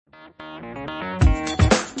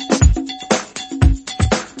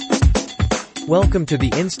Welcome to the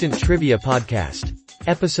Instant Trivia Podcast,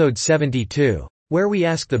 episode 72, where we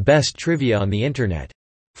ask the best trivia on the internet.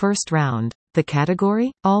 First round. The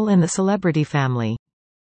category? All in the celebrity family.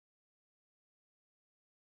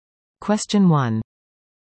 Question 1.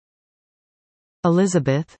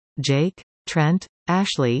 Elizabeth, Jake, Trent,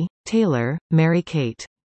 Ashley, Taylor, Mary-Kate.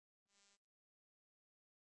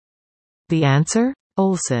 The answer?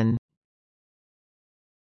 Olsen.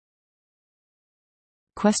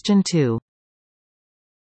 Question 2.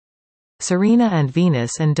 Serena and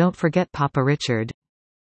Venus, and don't forget Papa Richard.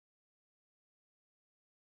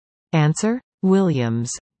 Answer?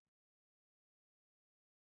 Williams.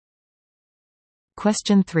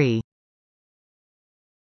 Question 3.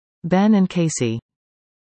 Ben and Casey.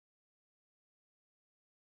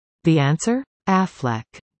 The answer? Affleck.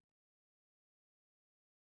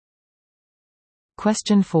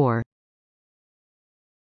 Question 4.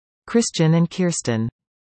 Christian and Kirsten.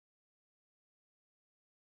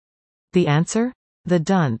 The answer? The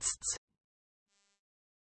Dunsts.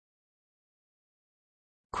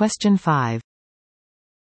 Question 5.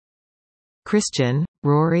 Christian,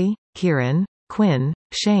 Rory, Kieran, Quinn,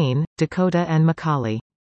 Shane, Dakota and Macaulay.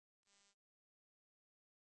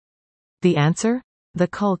 The answer? The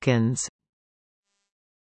Culkins.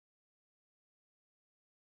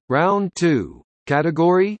 Round 2.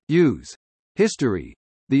 Category, Use. History.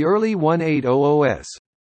 The early 1800s.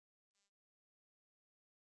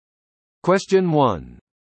 Question 1.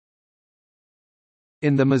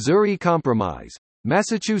 In the Missouri Compromise,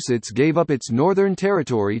 Massachusetts gave up its northern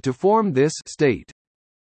territory to form this state.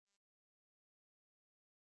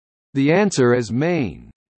 The answer is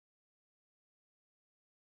Maine.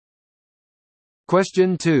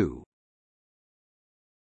 Question 2.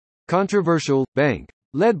 Controversial bank,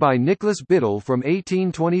 led by Nicholas Biddle from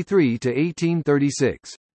 1823 to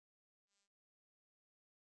 1836.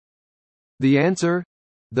 The answer?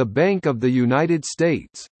 The Bank of the United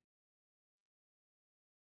States.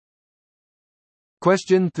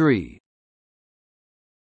 Question 3.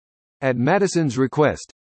 At Madison's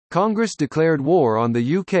request, Congress declared war on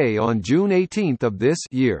the UK on June 18 of this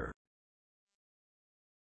year.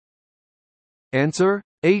 Answer: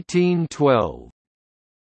 1812.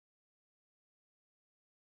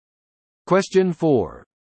 Question 4.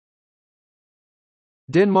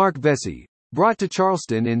 Denmark Vesey, brought to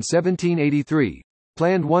Charleston in 1783,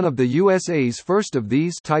 planned one of the USA's first of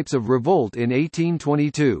these types of revolt in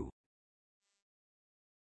 1822.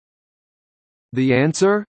 The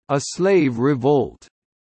answer? A slave revolt.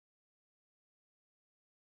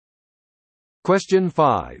 Question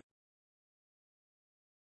 5.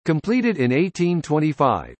 Completed in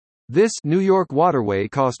 1825, this New York waterway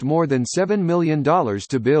cost more than $7 million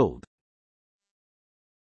to build.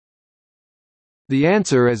 The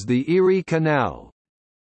answer is the Erie Canal.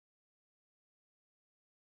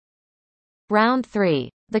 Round 3.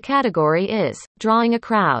 The category is Drawing a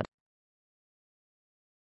Crowd.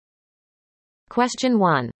 Question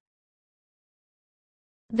 1.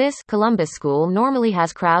 This Columbus school normally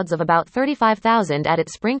has crowds of about 35,000 at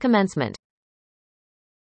its spring commencement.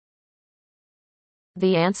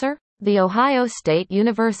 The answer? The Ohio State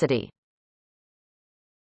University.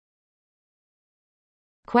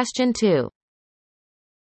 Question 2.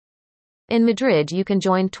 In Madrid you can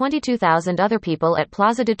join 22,000 other people at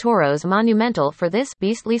Plaza de Toros Monumental for this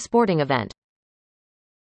beastly sporting event.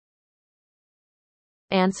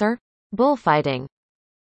 Answer? Bullfighting.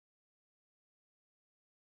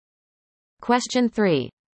 Question 3.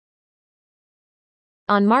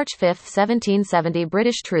 On March 5, 1770,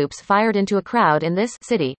 British troops fired into a crowd in this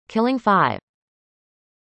city, killing 5.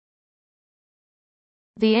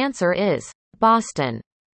 The answer is Boston.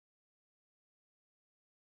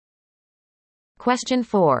 Question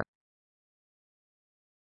 4.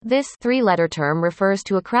 This three-letter term refers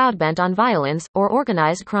to a crowd bent on violence, or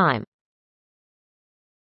organized crime.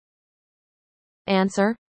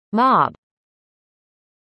 Answer? Mob.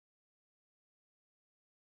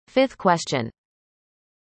 Fifth question.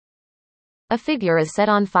 A figure is set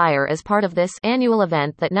on fire as part of this annual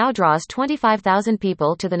event that now draws 25,000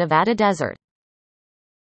 people to the Nevada desert.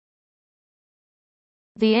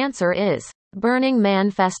 The answer is Burning Man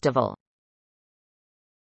Festival.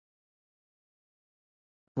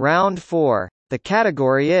 Round 4. The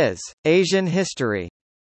category is Asian history.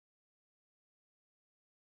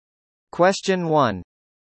 Question 1.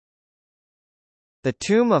 The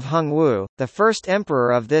tomb of Hung Wu, the first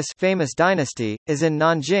emperor of this famous dynasty, is in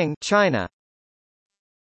Nanjing, China.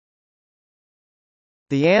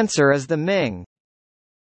 The answer is the Ming.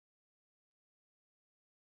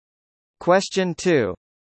 Question 2.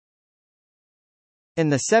 In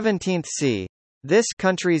the 17th c. This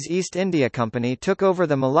country's East India Company took over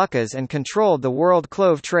the Moluccas and controlled the world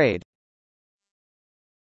clove trade?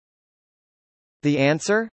 The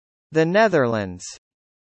answer? The Netherlands.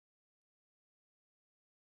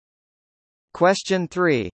 Question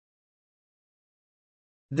 3.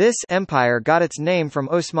 This empire got its name from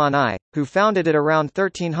Osman I, who founded it around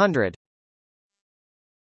 1300.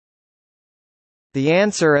 The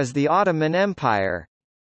answer is the Ottoman Empire.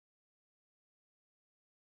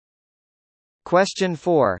 Question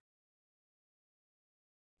 4.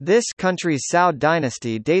 This country's Saud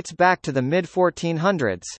dynasty dates back to the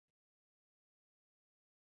mid-1400s.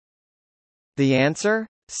 The answer?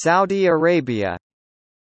 Saudi Arabia.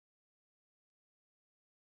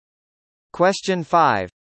 Question 5.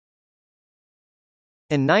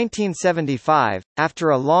 In 1975, after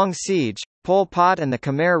a long siege, Pol Pot and the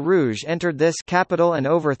Khmer Rouge entered this capital and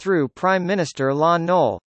overthrew Prime Minister Lon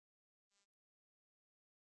Nol.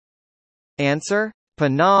 Answer?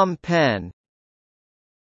 Phnom Penh.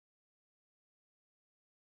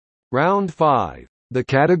 Round 5. The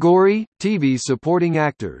category, TV supporting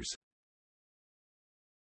actors.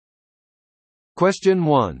 Question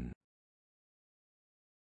 1.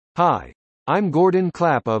 Hi. I'm Gordon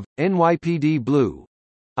Clapp of NYPD Blue.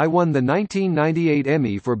 I won the 1998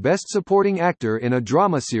 Emmy for Best Supporting Actor in a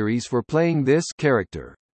Drama Series for playing this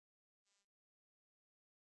character.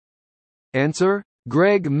 Answer?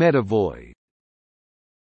 Greg Medavoy.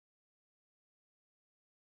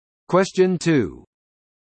 Question 2.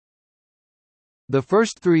 The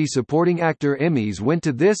first 3 supporting actor Emmys went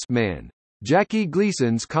to this man, Jackie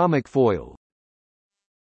Gleason's comic foil.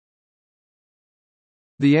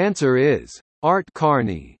 The answer is Art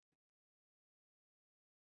Carney.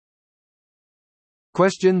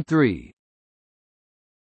 Question 3.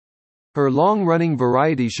 Her long-running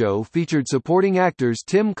variety show featured supporting actors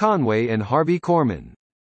Tim Conway and Harvey Korman.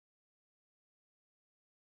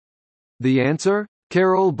 The answer?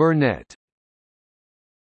 Carol Burnett.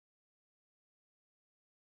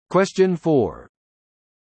 Question 4.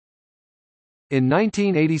 In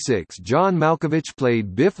 1986, John Malkovich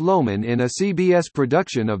played Biff Loman in a CBS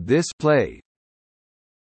production of this play.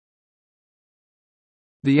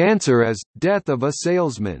 The answer is Death of a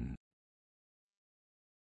Salesman.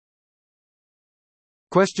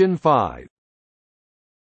 Question 5.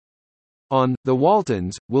 On The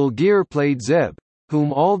Waltons, Will Geer played Zeb,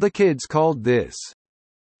 whom all the kids called this.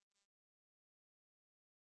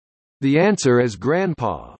 The answer is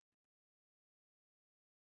Grandpa.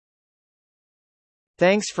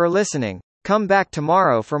 Thanks for listening. Come back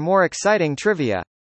tomorrow for more exciting trivia.